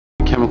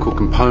chemical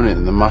component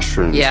in the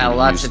mushrooms. Yeah,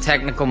 lots of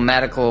technical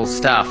medical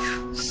stuff.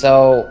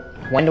 So,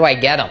 when do I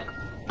get them?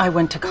 I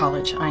went to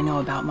college. I know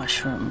about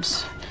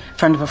mushrooms.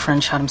 Friend of a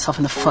friend shot himself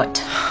in the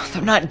foot.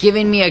 They're not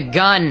giving me a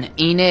gun,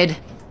 Enid.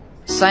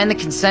 Sign the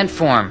consent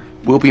form.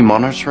 We'll be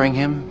monitoring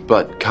him,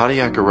 but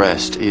cardiac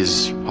arrest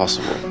is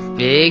possible.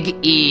 Big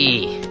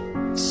E.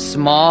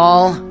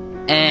 Small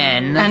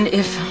N. And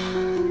if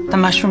the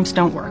mushrooms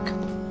don't work?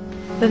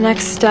 The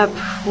next step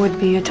would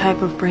be a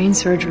type of brain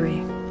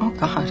surgery. Oh,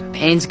 God.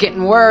 Pain's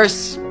getting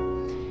worse.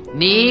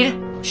 Need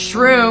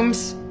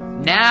shrooms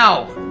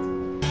now.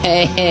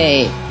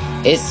 Hey,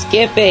 it's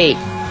Skippy,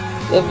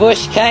 the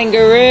bush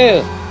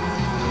kangaroo.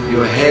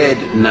 Your head,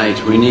 Nate.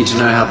 We need to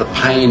know how the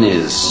pain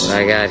is. What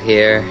I got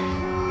here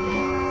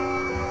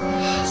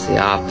is the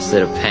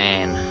opposite of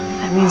pain.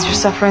 That means you're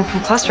suffering from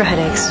cluster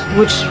headaches,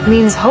 which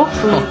means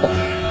hopefully...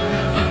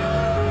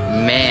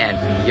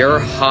 Man, you're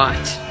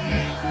hot.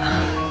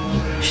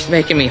 She's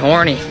making me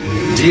horny.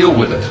 Deal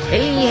with it.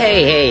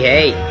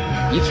 Hey.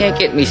 You can't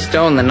get me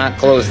stoned and not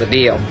close the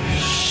deal.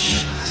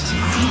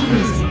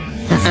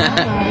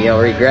 You'll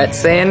regret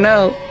saying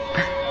no.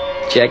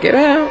 Check it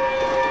out.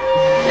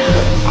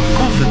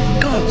 Oh, for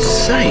God's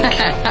sake.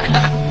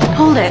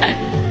 Hold it.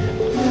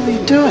 What are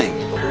you doing?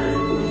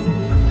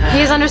 He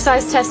has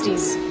undersized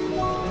testes.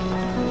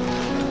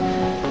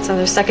 So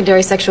their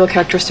secondary sexual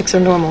characteristics are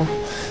normal.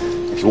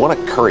 If you want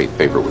to curry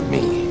favor with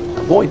me,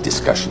 avoid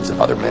discussions of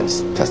other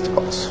men's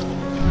testicles.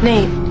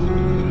 Nate.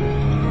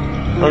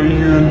 Are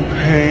you in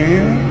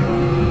pain?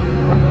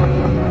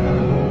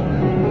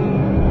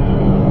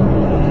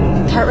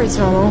 Heart rate's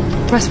normal.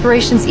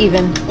 Respiration's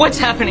even. What's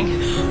happening?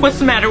 What's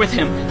the matter with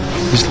him?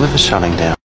 His liver's shutting down.